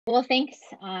Well, thanks.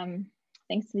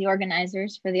 Thanks to the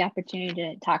organizers for the opportunity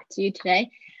to talk to you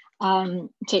today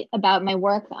about my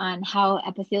work on how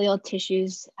epithelial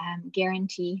tissues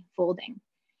guarantee folding.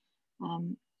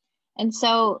 And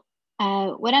so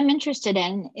what I'm interested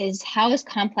in is how is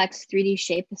complex 3D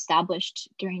shape established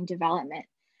during development?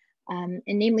 And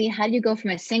namely, how do you go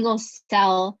from a single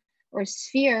cell or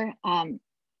sphere,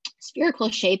 spherical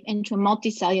shape into a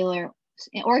multicellular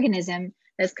organism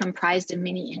that's comprised of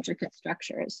many intricate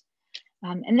structures.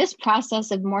 And this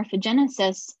process of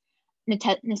morphogenesis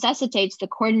necessitates the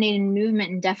coordinated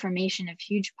movement and deformation of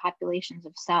huge populations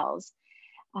of cells.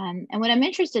 And what I'm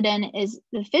interested in is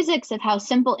the physics of how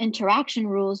simple interaction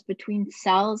rules between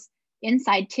cells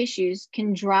inside tissues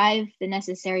can drive the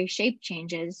necessary shape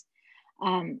changes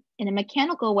in a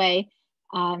mechanical way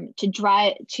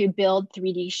to build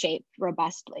 3D shape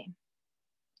robustly.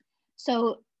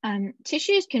 So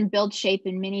tissues can build shape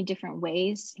in many different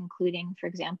ways, including, for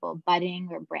example, budding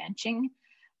or branching.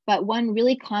 But one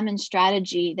really common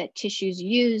strategy that tissues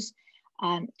use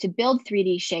to build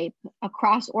 3D shape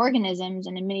across organisms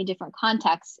and in many different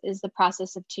contexts is the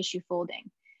process of tissue folding.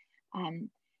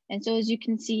 And so as you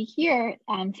can see here,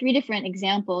 3 different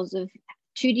examples of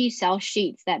 2D cell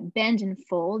sheets that bend and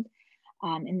fold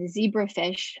in the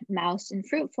zebrafish, mouse, and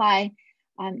fruit fly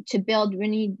to build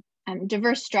really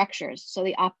diverse structures. So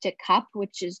the optic cup,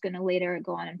 which is going to later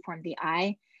go on and form the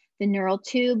eye, the neural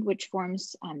tube, which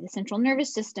forms the central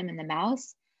nervous system in the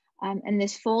mouse, and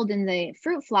this fold in the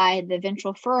fruit fly, the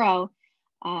ventral furrow,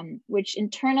 which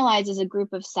internalizes a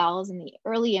group of cells in the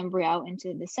early embryo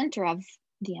into the center of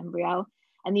the embryo.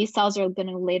 And these cells are going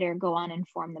to later go on and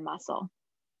form the muscle.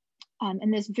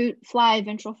 And this fruit fly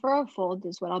ventral furrow fold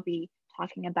is what I'll be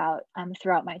talking about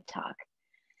throughout my talk.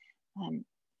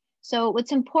 So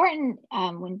what's important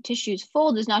when tissues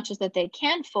fold is not just that they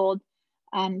can fold,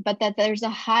 but that there's a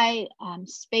high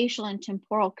spatial and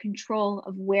temporal control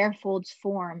of where folds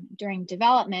form during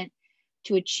development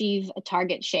to achieve a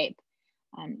target shape.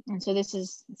 And so this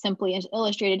is simply as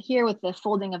illustrated here with the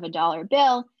folding of a dollar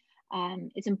bill.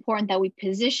 It's important that we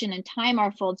position and time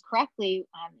our folds correctly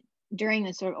during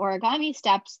the sort of origami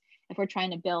steps if we're trying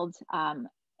to build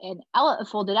a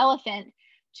folded elephant,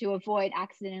 to avoid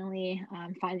accidentally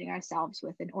finding ourselves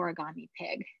with an origami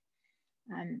pig.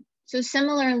 So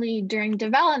similarly, during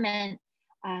development,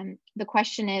 the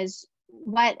question is,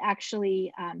 what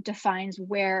actually defines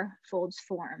where folds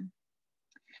form?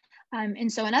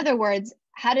 And so in other words,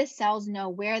 how do cells know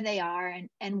where they are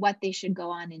and what they should go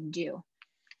on and do?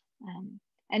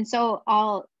 And so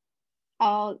I'll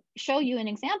show you an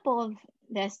example of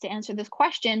this to answer this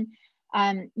question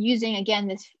using, again,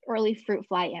 this early fruit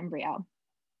fly embryo.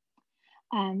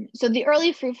 So the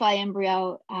early fruit fly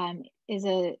embryo is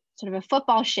a sort of a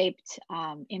football-shaped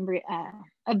embryo,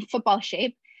 football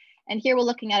shape. And here we're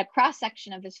looking at a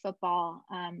cross-section of this football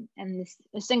and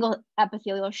a single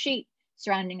epithelial sheet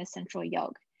surrounding a central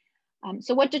yolk.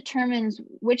 So what determines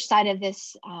which side of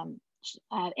this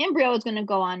embryo is going to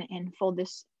go on and form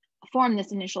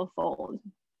this initial fold?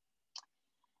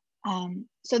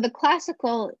 So the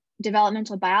classical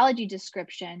developmental biology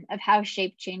description of how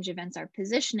shape change events are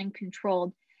positioned and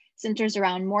controlled centers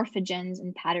around morphogens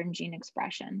and pattern gene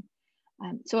expression.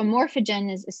 So a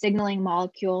morphogen is a signaling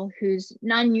molecule whose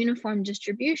non-uniform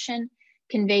distribution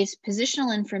conveys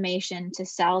positional information to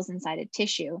cells inside a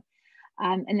tissue,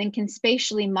 and then can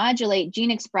spatially modulate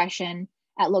gene expression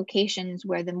at locations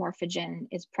where the morphogen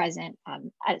is present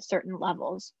at certain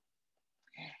levels.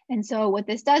 And so what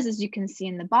this does, is you can see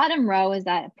in the bottom row, is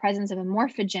that the presence of a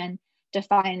morphogen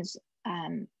defines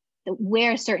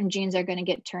where certain genes are going to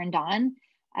get turned on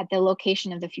at the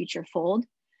location of the future fold.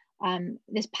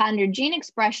 This patterned gene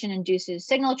expression induces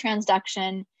signal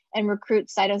transduction and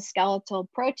recruits cytoskeletal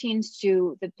proteins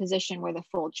to the position where the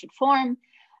fold should form,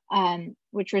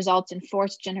 which results in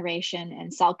force generation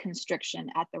and cell constriction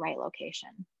at the right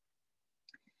location.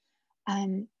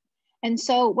 And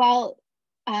so while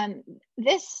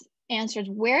this answers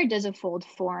where does a fold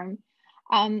form,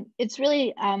 it's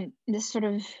really, this sort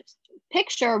of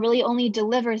picture really only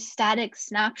delivers static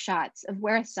snapshots of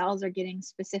where cells are getting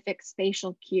specific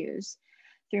spatial cues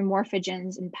through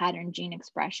morphogens and pattern gene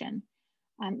expression.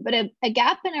 But a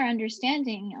gap in our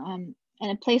understanding,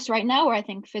 and a place right now where I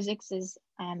think physics is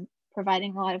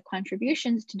providing a lot of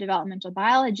contributions to developmental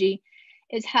biology,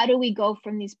 is how do we go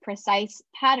from these precise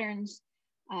patterns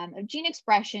of gene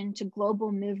expression to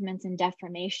global movements and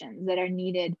deformations that are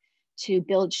needed to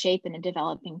build shape in a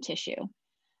developing tissue.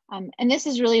 And this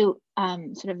is really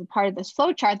sort of a part of this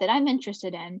flow chart that I'm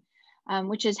interested in,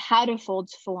 which is how do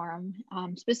folds form,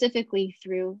 specifically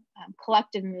through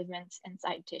collective movements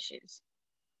inside tissues.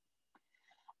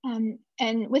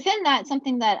 And within that,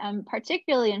 something that I'm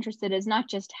particularly interested in is not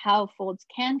just how folds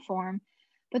can form,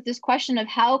 but this question of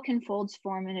how can folds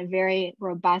form in a very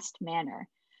robust manner.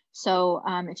 So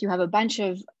if you have a bunch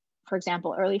of, for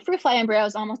example, early fruit fly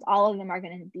embryos, almost all of them are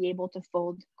going to be able to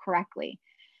fold correctly.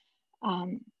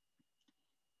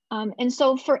 And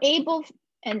so for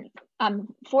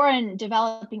foreign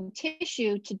developing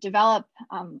tissue to develop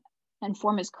and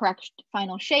form its correct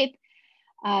final shape,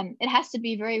 it has to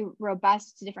be very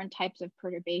robust to different types of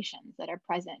perturbations that are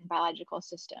present in biological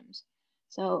systems.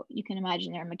 So you can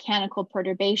imagine there are mechanical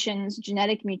perturbations,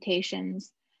 genetic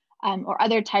mutations, or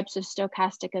other types of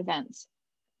stochastic events.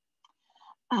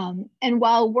 And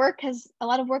while a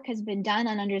lot of work has been done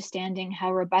on understanding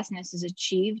how robustness is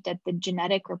achieved at the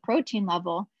genetic or protein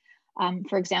level,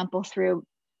 for example, through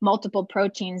multiple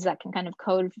proteins that can kind of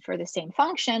code for the same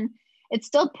function, it's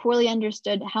still poorly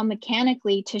understood how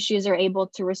mechanically tissues are able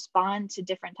to respond to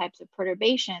different types of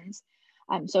perturbations.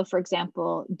 So for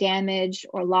example, damage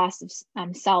or loss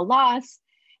of cell loss,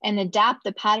 and adapt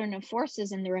the pattern of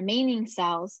forces in the remaining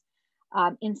cells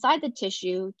inside the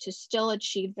tissue to still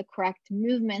achieve the correct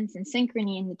movements and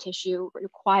synchrony in the tissue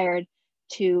required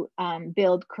to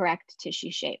build correct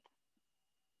tissue shape.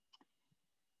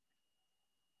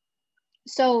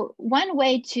 So one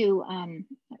way to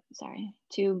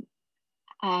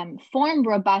form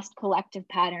robust collective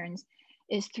patterns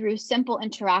is through simple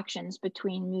interactions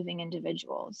between moving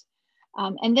individuals.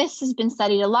 And this has been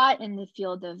studied a lot in the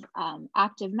field of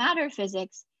active matter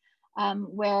physics,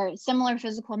 where similar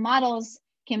physical models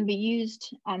can be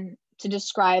used to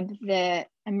describe the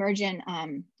emergent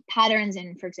patterns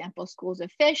in, for example, schools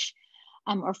of fish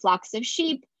or flocks of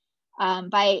sheep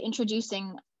by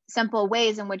introducing simple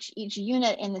ways in which each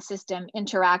unit in the system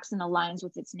interacts and aligns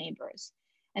with its neighbors.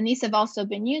 And these have also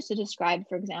been used to describe,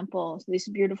 for example, these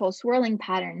beautiful swirling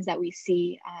patterns that we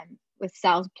see with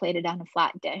cells plated on a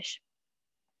flat dish.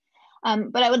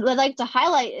 But I would like to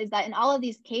highlight is that in all of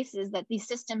these cases that these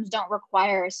systems don't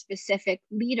require a specific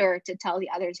leader to tell the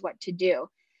others what to do,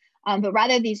 but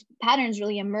rather these patterns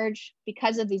really emerge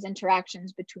because of these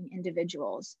interactions between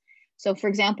individuals. So for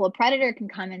example, a predator can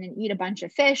come in and eat a bunch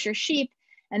of fish or sheep,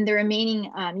 and the remaining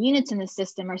units in the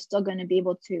system are still going to be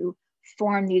able to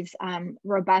form these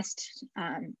robust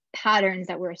patterns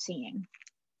that we're seeing.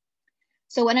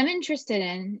 So what I'm interested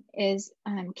in is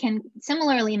can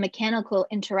similarly mechanical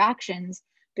interactions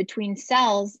between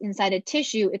cells inside a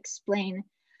tissue explain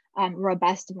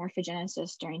robust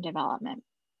morphogenesis during development?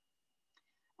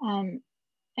 And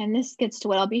this gets to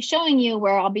what I'll be showing you,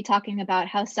 where I'll be talking about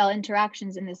how cell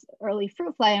interactions in this early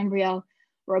fruit fly embryo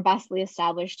robustly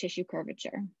establish tissue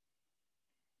curvature.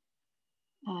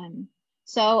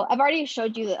 So I've already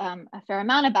showed you a fair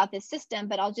amount about this system,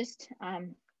 but I'll just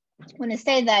want to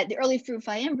say that the early fruit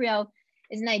fly embryo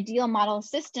is an ideal model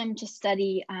system to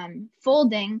study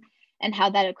folding and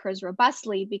how that occurs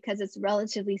robustly, because it's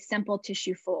relatively simple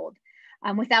tissue fold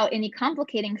without any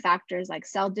complicating factors like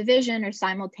cell division or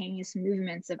simultaneous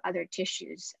movements of other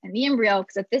tissues in the embryo,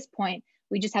 because at this point,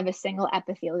 we just have a single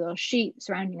epithelial sheet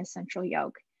surrounding a central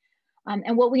yolk.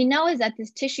 And what we know is that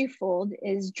this tissue fold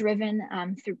is driven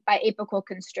by apical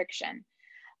constriction,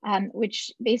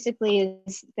 which basically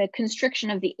is the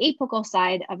constriction of the apical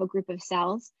side of a group of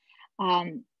cells,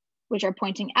 which are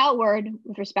pointing outward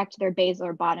with respect to their basal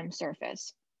or bottom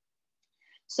surface.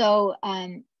 So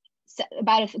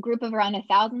about a group of around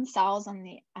 1,000 cells on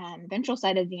the ventral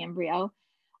side of the embryo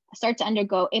start to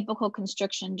undergo apical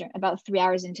constriction about 3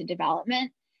 hours into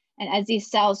development. And as these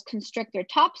cells constrict their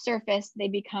top surface, they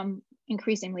become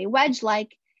increasingly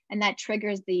wedge-like, and that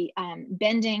triggers the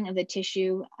bending of the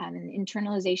tissue and the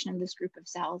internalization of this group of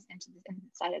cells into the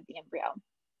inside of the embryo.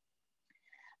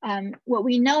 What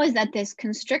we know is that this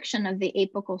constriction of the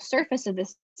apical surface of the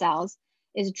cells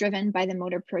is driven by the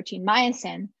motor protein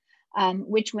myosin,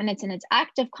 which when it's in its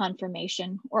active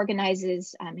conformation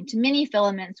organizes into mini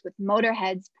filaments with motor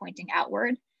heads pointing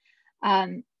outward.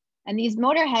 And these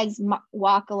motor heads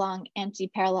walk along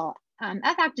anti-parallel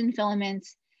F-actin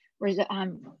filaments,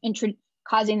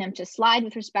 causing them to slide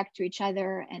with respect to each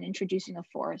other and introducing a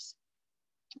force.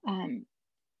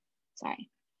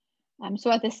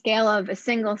 So at the scale of a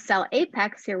single cell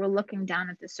apex, here we're looking down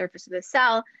at the surface of the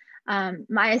cell,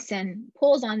 myosin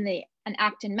pulls on an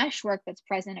actin meshwork that's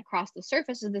present across the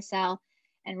surface of the cell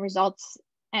and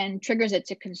triggers it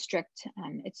to constrict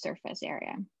its surface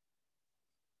area.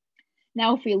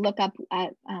 Now, if we look up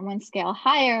at one scale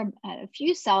higher at a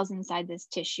few cells inside this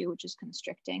tissue, which is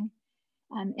constricting,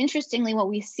 interestingly, what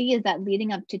we see is that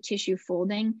leading up to tissue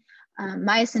folding,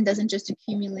 myosin doesn't just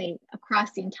accumulate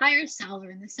across the entire cell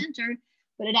or in the center,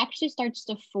 but it actually starts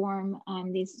to form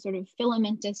these sort of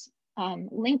filamentous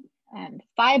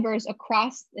fibers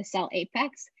across the cell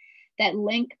apex that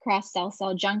link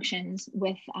cross-cell junctions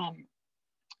with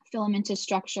filamentous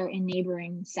structure in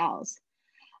neighboring cells.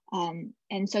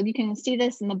 And so you can see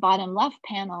this in the bottom left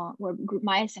panel where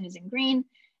myosin is in green,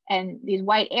 and these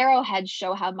white arrowheads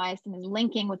show how myosin is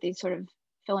linking with these sort of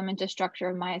filamentous structure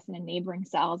of myosin in neighboring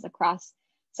cells across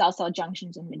cell-cell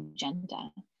junctions in magenta.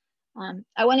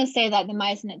 I want to say that the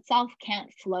myosin itself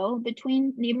can't flow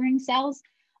between neighboring cells,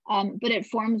 but it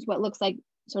forms what looks like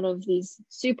sort of these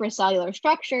supracellular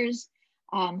structures,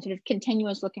 sort of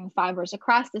continuous looking fibers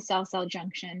across the cell-cell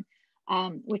junction,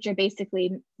 which are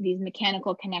basically these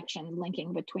mechanical connections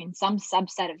linking between some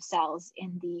subset of cells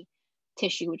in the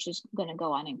tissue, which is going to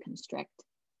go on and constrict.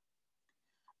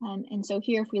 And so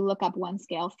here, if we look up one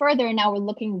scale further, now we're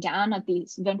looking down at the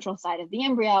ventral side of the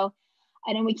embryo,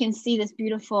 and then we can see this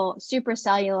beautiful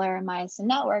supracellular myosin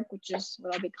network, which is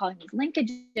what I'll be calling these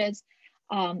linkages,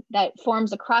 that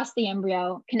forms across the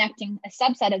embryo, connecting a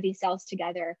subset of these cells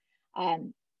together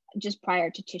just prior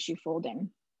to tissue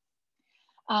folding.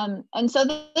 And so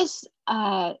this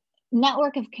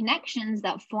network of connections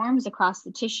that forms across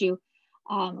the tissue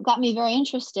got me very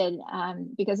interested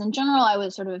because in general, I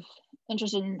was sort of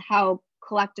interested in how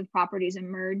collective properties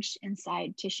emerge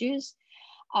inside tissues.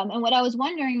 And what I was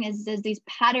wondering is, does these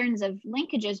patterns of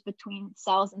linkages between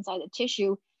cells inside the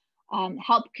tissue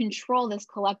help control this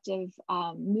collective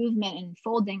movement and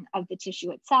folding of the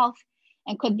tissue itself?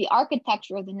 And could the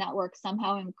architecture of the network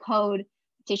somehow encode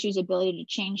tissue's ability to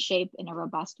change shape in a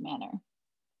robust manner?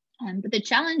 But the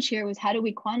challenge here was, how do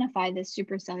we quantify this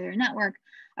supracellular network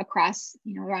across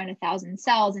around 1,000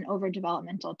 cells in over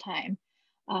developmental time?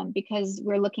 Because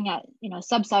we're looking at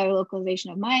subcellular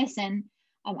localization of myosin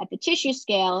at the tissue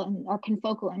scale, and our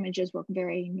confocal images were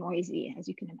very noisy, as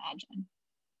you can imagine.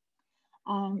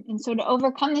 And so to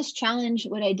overcome this challenge,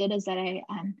 what I did is that I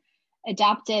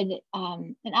adapted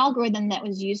an algorithm that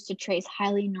was used to trace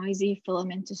highly noisy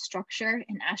filamentous structure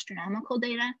in astronomical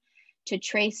data to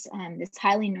trace this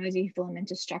highly noisy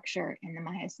filamentous structure in the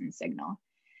myosin signal.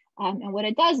 And what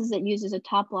it does is it uses a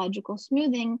topological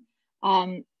smoothing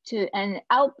and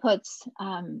outputs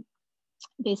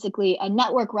basically a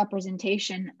network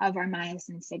representation of our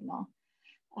myosin signal.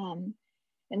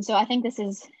 And so I think this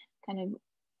is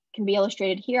can be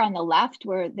illustrated here on the left,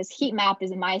 where this heat map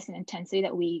is a myosin intensity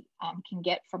that we can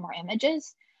get from our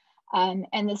images. And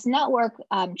this network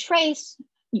trace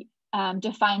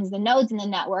defines the nodes in the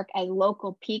network as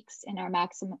local peaks in our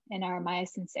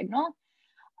myosin signal.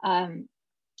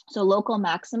 So local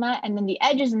maxima, and then the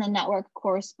edges in the network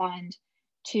correspond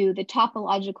to the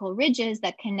topological ridges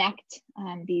that connect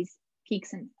these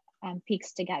peaks and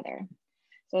peaks together.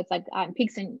 So it's like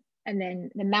peaks and then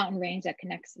the mountain range that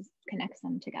connects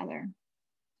them together.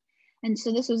 And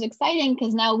so this was exciting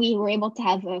because now we were able to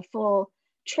have a full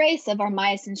trace of our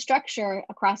myosin structure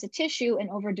across a tissue in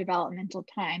over developmental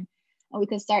time. And we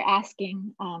could start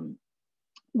asking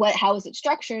how is it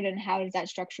structured, and how does that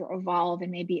structure evolve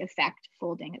and maybe affect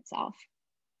folding itself.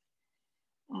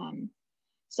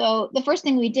 So the first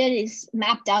thing we did is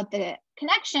mapped out the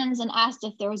connections and asked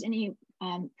if there was any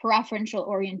preferential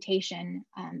orientation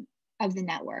of the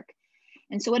network.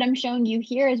 And so what I'm showing you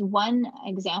here is one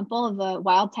example of a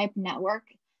wild type network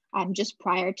just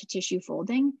prior to tissue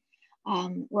folding,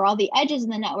 where all the edges in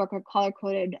the network are color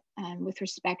coded with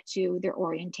respect to their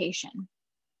orientation.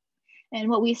 And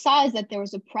what we saw is that there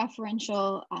was a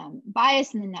preferential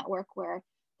bias in the network where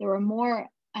there were more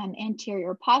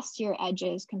anterior posterior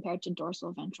edges compared to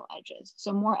dorsal ventral edges.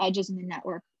 So more edges in the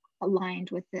network aligned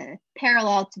with the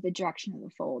parallel to the direction of the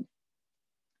fold.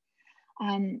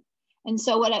 And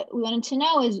so what we wanted to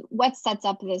know is what sets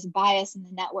up this bias in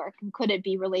the network, and could it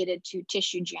be related to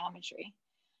tissue geometry?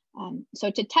 So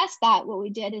to test that, what we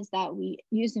did is that we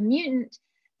used a mutant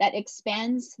that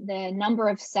expands the number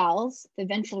of cells, the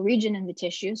ventral region in the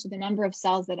tissue, so the number of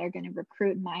cells that are going to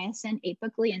recruit myosin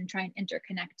apically and try and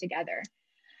interconnect together.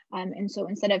 And so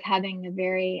instead of having a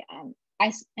very an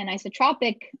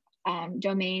isotropic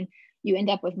domain, you end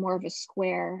up with more of a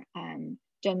square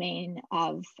domain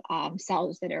of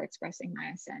cells that are expressing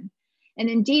myosin. And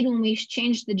indeed, when we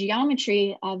changed the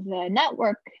geometry of the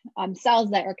network,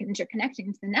 cells that are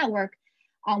interconnecting to the network,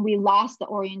 we lost the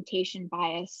orientation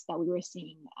bias that we were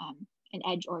seeing in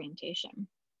edge orientation.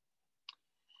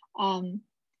 And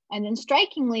then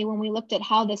strikingly, when we looked at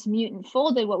how this mutant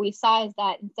folded, what we saw is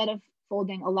that instead of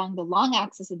folding along the long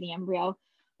axis of the embryo,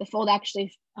 the fold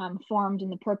actually formed in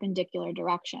the perpendicular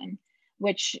direction,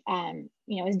 which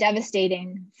is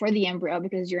devastating for the embryo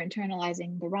because you're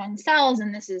internalizing the wrong cells,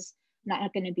 and this is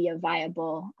not going to be a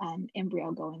viable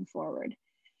embryo going forward.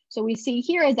 So we see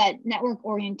here is that network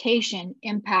orientation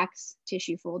impacts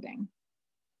tissue folding.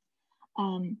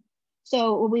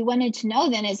 So what we wanted to know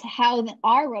then is how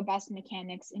are robust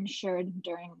mechanics ensured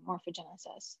during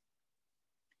morphogenesis?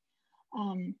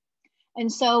 And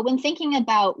so when thinking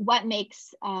about what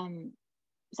makes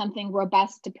something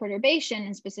robust to perturbation,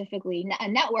 and specifically a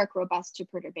network robust to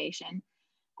perturbation,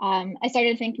 I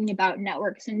started thinking about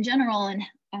networks in general and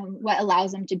what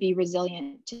allows them to be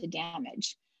resilient to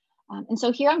damage. And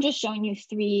so here I'm just showing you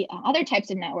three other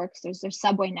types of networks. There's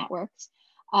subway networks.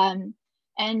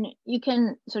 And you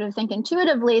can sort of think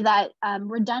intuitively that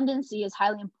redundancy is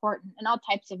highly important in all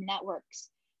types of networks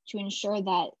to ensure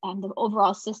that the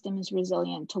overall system is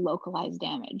resilient to localized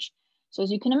damage. So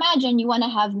as you can imagine, you want to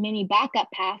have many backup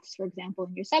paths, for example,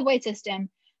 in your subway system,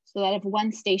 so that if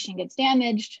one station gets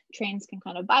damaged, trains can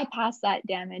kind of bypass that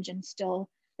damage and still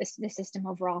the system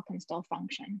overall can still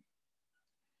function.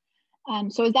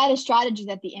 So is that a strategy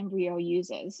that the embryo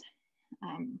uses?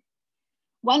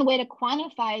 One way to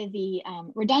quantify the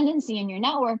redundancy in your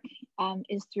network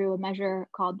is through a measure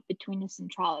called betweenness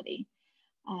centrality.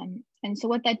 And so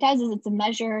what that does is it's a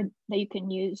measure that you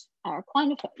can use or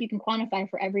quantify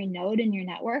for every node in your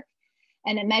network.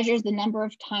 And it measures the number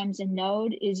of times a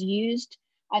node is used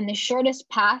on the shortest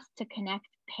path to connect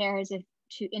pairs of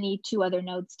any two other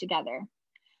nodes together.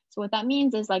 So what that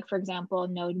means is, like, for example,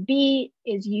 node B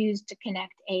is used to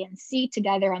connect A and C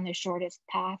together on the shortest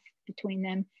path between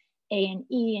them, A and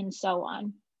E, and so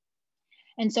on.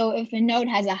 And so if a node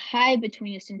has a high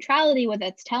betweenness centrality, what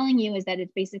that's telling you is that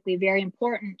it's basically very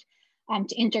important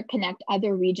to interconnect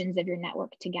other regions of your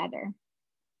network together.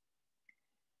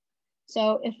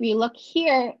 So if we look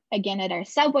here again at our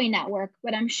subway network,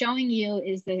 what I'm showing you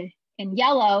is in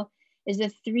yellow is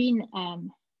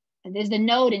there's the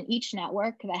node in each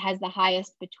network that has the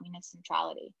highest betweenness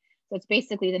centrality. So it's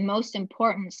basically the most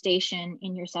important station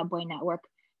in your subway network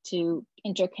to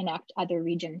interconnect other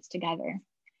regions together.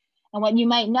 And what you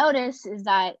might notice is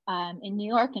that in New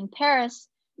York and Paris,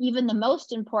 even the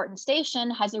most important station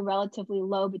has a relatively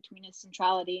low betweenness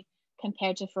centrality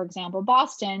compared to, for example,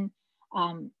 Boston's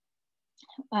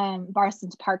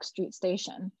Park Street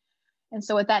station. And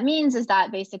so what that means is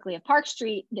that basically if Park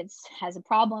Street has a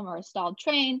problem or a stalled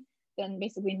train, then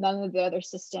basically none of the other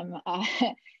system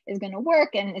is going to work,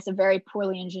 and it's a very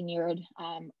poorly engineered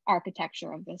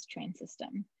architecture of this train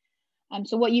system.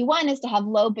 So what you want is to have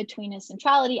low betweenness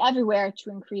centrality everywhere to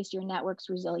increase your network's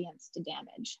resilience to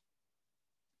damage.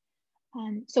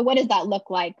 So what does that look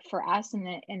like for us in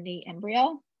the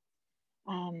embryo?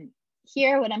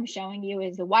 Here, what I'm showing you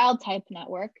is the wild type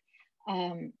network,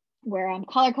 where I'm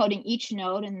color coding each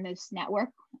node in this network,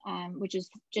 which is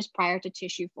just prior to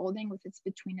tissue folding with its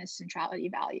betweenness centrality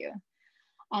value.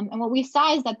 And what we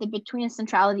saw is that the betweenness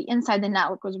centrality inside the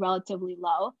network was relatively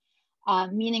low,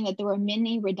 meaning that there were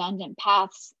many redundant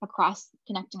paths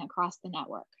connecting across the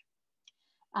network.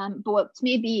 But what's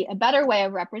maybe a better way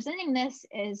of representing this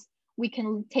is we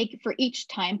can take for each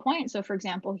time point. So for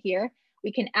example, here,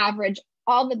 we can average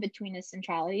all the betweenness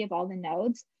centrality of all the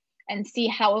nodes and see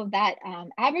how that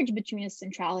average betweenness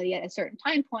centrality at a certain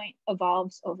time point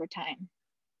evolves over time.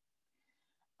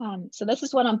 So this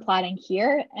is what I'm plotting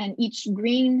here, and each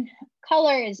green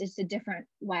color is a different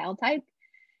wild type.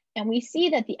 And we see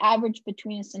that the average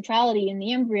betweenness centrality in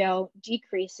the embryo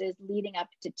decreases leading up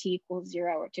to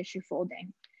T=0 or tissue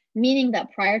folding, meaning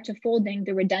that prior to folding,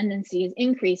 the redundancy is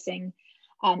increasing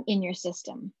in your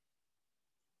system.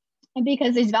 And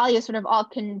because these values sort of all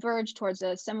converge towards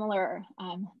a similar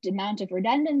amount of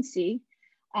redundancy,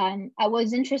 I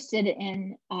was interested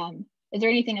in, is there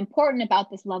anything important about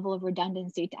this level of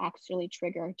redundancy to actually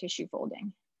trigger tissue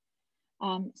folding?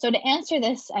 So to answer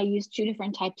this, I used two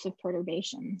different types of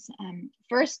perturbations.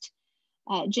 First,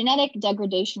 genetic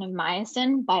degradation of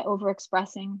myosin by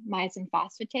overexpressing myosin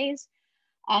phosphatase.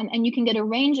 And you can get a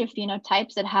range of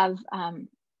phenotypes that have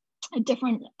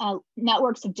different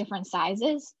networks of different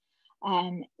sizes,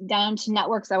 down to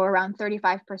networks that were around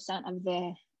 35% of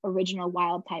the original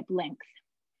wild type length.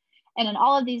 And in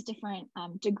all of these different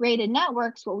degraded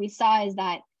networks, what we saw is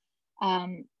that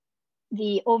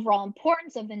the overall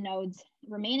importance of the nodes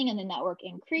remaining in the network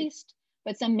increased,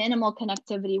 but some minimal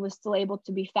connectivity was still able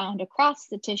to be found across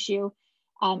the tissue,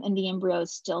 and the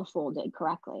embryos still folded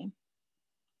correctly.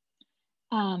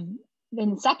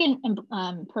 The second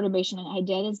perturbation I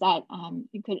did is that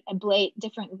you could ablate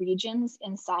different regions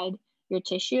inside your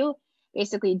tissue,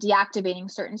 basically deactivating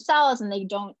certain cells, and they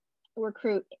don't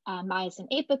recruit myosin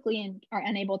apically and are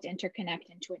unable to interconnect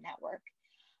into a network.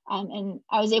 And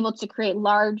I was able to create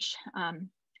large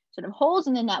sort of holes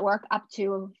in the network up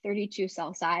to 32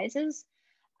 cell sizes.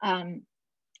 And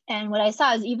And what I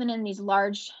saw is even in these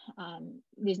large,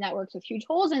 these networks with huge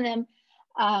holes in them,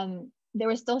 there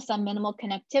was still some minimal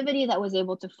connectivity that was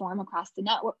able to form across the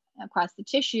network, across the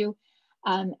tissue.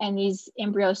 And these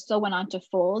embryos still went on to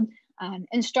fold.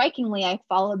 And strikingly, I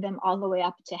followed them all the way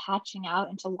up to hatching out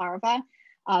into larvae.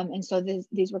 And so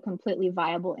these were completely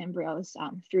viable embryos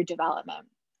through development.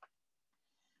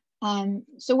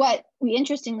 So what we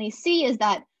interestingly see is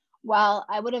that while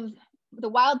the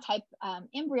wild type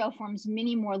embryo forms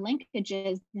many more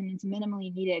linkages than is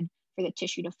minimally needed for the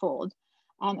tissue to fold.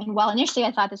 And while initially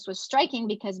I thought this was striking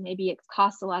because maybe it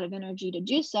costs a lot of energy to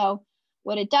do so,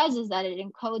 what it does is that it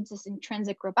encodes this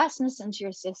intrinsic robustness into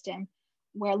your system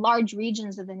where large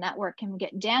regions of the network can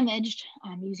get damaged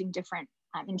using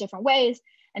in different ways,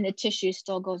 and the tissue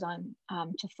still goes on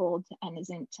to fold and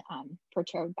isn't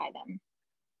perturbed by them.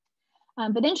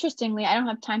 But interestingly, I don't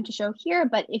have time to show here,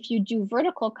 but if you do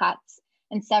vertical cuts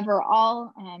and sever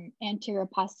all anterior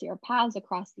posterior paths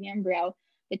across the embryo,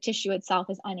 the tissue itself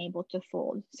is unable to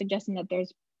fold, suggesting that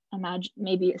there's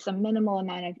maybe some minimal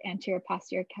amount of anterior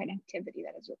posterior connectivity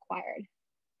that is required.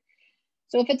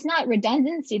 So if it's not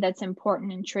redundancy that's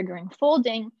important in triggering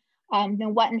folding,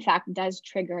 then what in fact does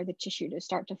trigger the tissue to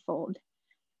start to fold?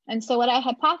 And so what I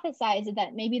hypothesize is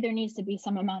that maybe there needs to be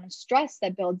some amount of stress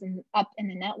that builds up in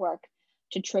the network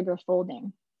to trigger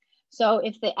folding. So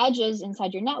if the edges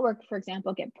inside your network, for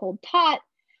example, get pulled taut,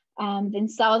 then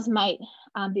cells might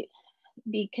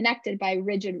be connected by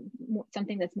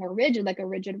something that's more rigid, like a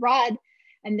rigid rod.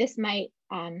 And this might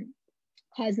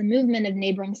cause the movement of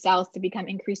neighboring cells to become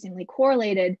increasingly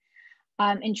correlated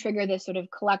and trigger this sort of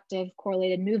collective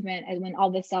correlated movement as when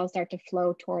all the cells start to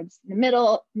flow towards the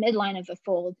midline of the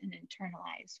fold and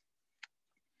internalize.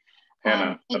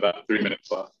 Hannah, about 3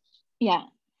 minutes left. Yeah.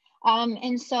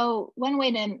 And so one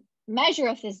way to measure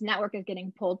if this network is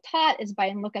getting pulled taut is by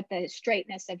look at the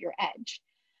straightness of your edge.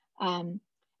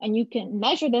 And you can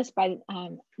measure this by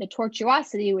the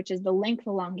tortuosity, which is the length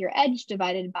along your edge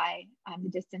divided by the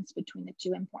distance between the two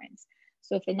endpoints.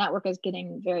 So if the network is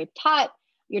getting very taut,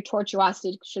 your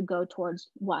tortuosity should go towards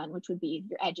 1, which would be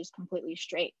your edge is completely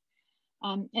straight.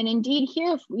 And indeed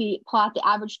here, if we plot the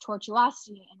average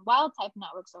tortuosity in wild type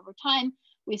networks over time,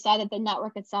 we saw that the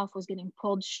network itself was getting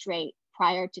pulled straight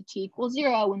prior to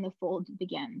t=0 when the fold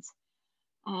begins.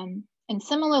 And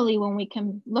similarly, when we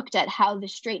looked at how the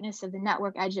straightness of the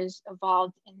network edges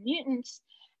evolved in mutants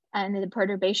and the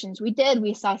perturbations we did,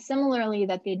 we saw similarly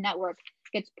that the network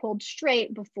gets pulled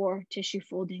straight before tissue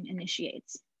folding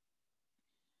initiates.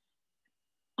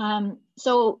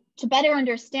 So to better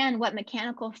understand what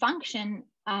mechanical function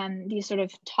these sort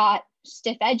of taut,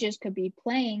 stiff edges could be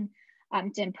playing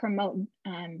to promote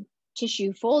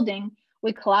tissue folding,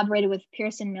 we collaborated with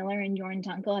Pearson Miller and Jorn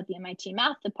Dunkel at the MIT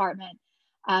Math Department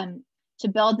to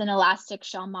build an elastic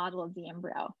shell model of the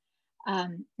embryo.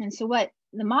 And so what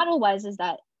the model was is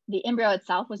that the embryo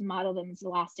itself was modeled in this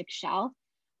elastic shell,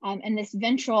 and this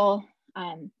ventral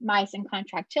myosin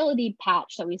contractility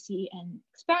patch that we see in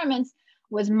experiments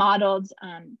was modeled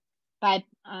by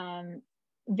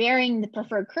varying the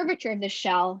preferred curvature of the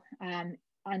shell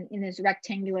in this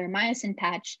rectangular myosin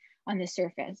patch on its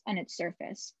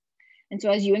surface. And so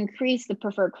as you increase the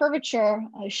preferred curvature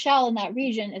of the shell in that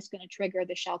region, it's going to trigger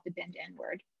the shell to bend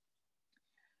inward.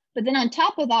 But then on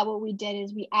top of that, what we did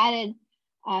is we added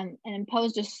and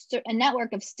imposed a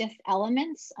network of stiff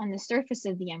elements on the surface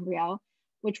of the embryo,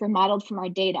 which were modeled from our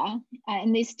data.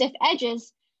 And these stiff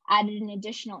edges added an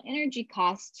additional energy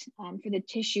cost for the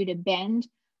tissue to bend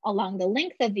along the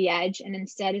length of the edge, and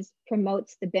instead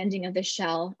promotes the bending of the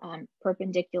shell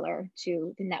perpendicular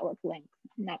to the network length,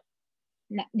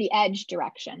 the edge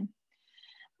direction.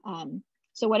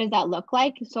 So what does that look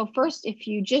like? So first, if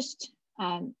you just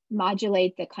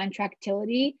modulate the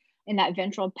contractility in that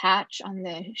ventral patch on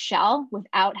the shell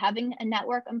without having a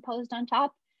network imposed on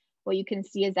top, what you can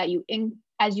see is that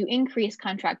as you increase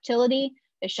contractility,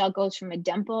 the shell goes from a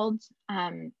dimpled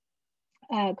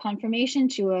conformation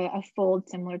to a fold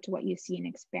similar to what you see in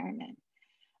experiment.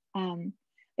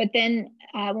 But then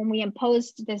when we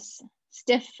imposed this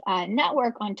stiff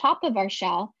network on top of our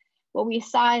shell, what we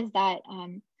saw is that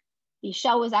the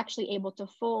shell was actually able to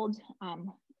fold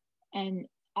and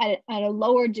at a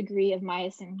lower degree of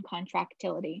myosin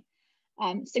contractility,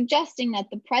 suggesting that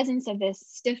the presence of this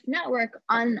stiff network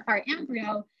on our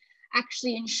embryo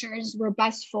actually ensures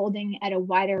robust folding at a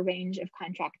wider range of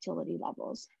contractility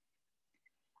levels.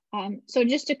 So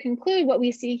just to conclude, what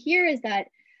we see here is that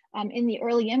in the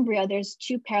early embryo, there's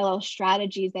 2 parallel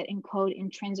strategies that encode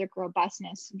intrinsic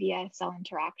robustness via cell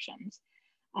interactions.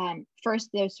 First,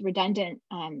 there's redundant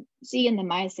C in the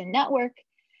myosin network,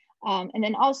 and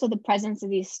then also the presence of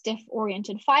these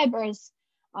stiff-oriented fibers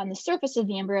on the surface of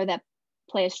the embryo that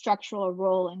play a structural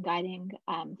role in guiding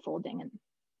folding. And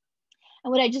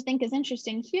what I just think is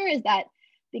interesting here is that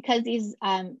because these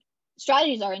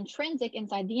strategies are intrinsic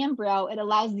inside the embryo, it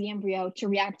allows the embryo to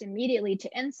react immediately to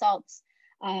insults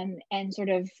and sort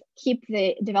of keep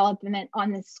the development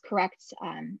on this correct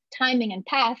timing and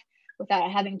path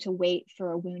without having to wait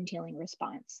for a wound healing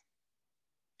response.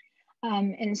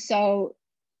 And so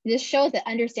this shows that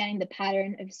understanding the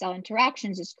pattern of cell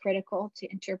interactions is critical to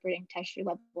interpreting tissue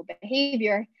level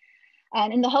behavior.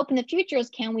 And the hope in the future is,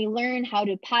 can we learn how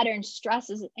to pattern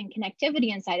stresses and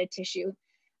connectivity inside a tissue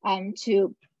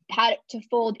to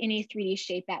fold any 3D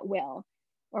shape at will,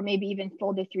 or maybe even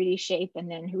fold a 3D shape and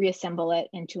then reassemble it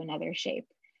into another shape.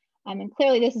 And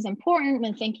clearly this is important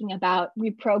when thinking about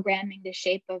reprogramming the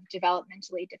shape of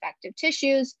developmentally defective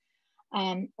tissues,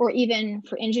 or even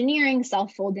for engineering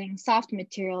self-folding soft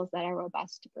materials that are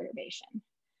robust to perturbation.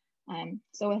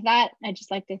 So with that, I'd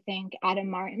just like to thank Adam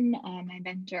Martin, my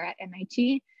mentor at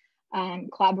MIT,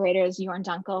 collaborators Jorn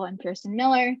Dunkel and Pearson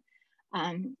Miller,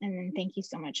 and then thank you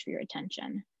so much for your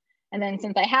attention. And then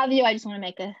since I have you, I just want to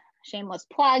make a shameless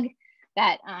plug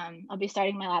that I'll be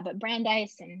starting my lab at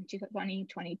Brandeis in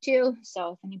 2022.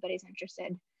 So if anybody's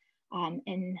interested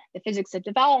in the physics of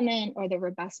development or the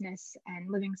robustness and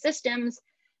living systems,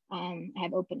 I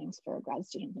have openings for grad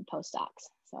students and postdocs.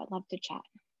 So I'd love to chat.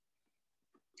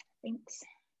 Thanks.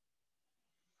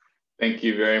 Thank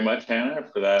you very much, Hannah,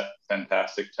 for that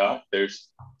fantastic talk. There's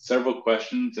several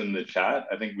questions in the chat.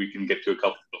 I think we can get to a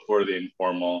couple before the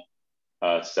informal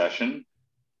session.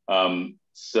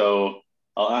 So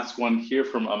I'll ask one here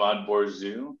from Ahmad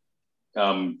Borzou.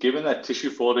 Given that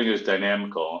tissue folding is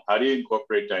dynamical, how do you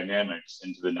incorporate dynamics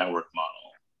into the network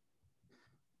model?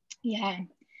 Yeah,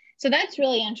 so that's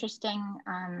really interesting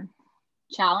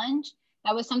challenge.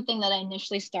 That was something that I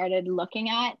initially started looking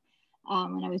at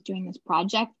when I was doing this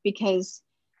project, because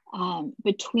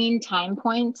between time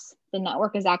points, the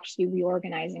network is actually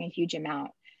reorganizing a huge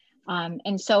amount.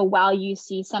 And so while you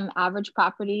see some average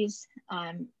properties,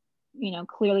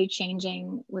 clearly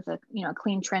changing with a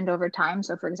clean trend over time.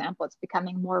 So for example, it's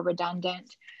becoming more redundant,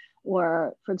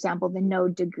 or for example, the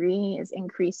node degree is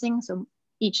increasing. So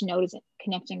each node is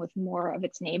connecting with more of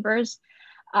its neighbors.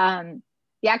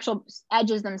 The actual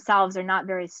edges themselves are not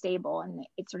very stable, and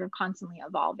it's sort of constantly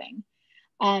evolving.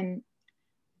 I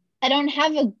don't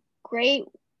have a great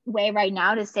way right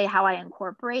now to say how I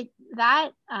incorporate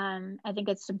that. I think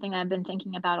it's something I've been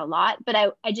thinking about a lot,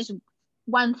 but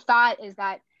one thought is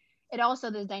that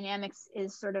the dynamics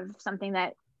is sort of something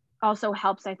that also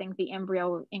helps, I think, the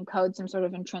embryo encode some sort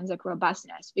of intrinsic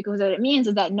robustness, because what it means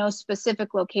is that no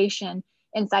specific location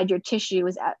inside your tissue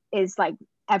is like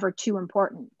ever too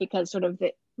important, because sort of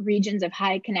the regions of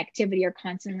high connectivity are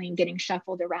constantly getting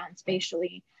shuffled around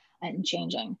spatially and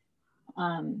changing,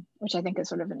 which I think is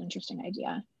sort of an interesting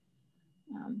idea.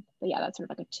 But yeah, that's sort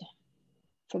of like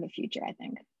for the future, I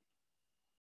think.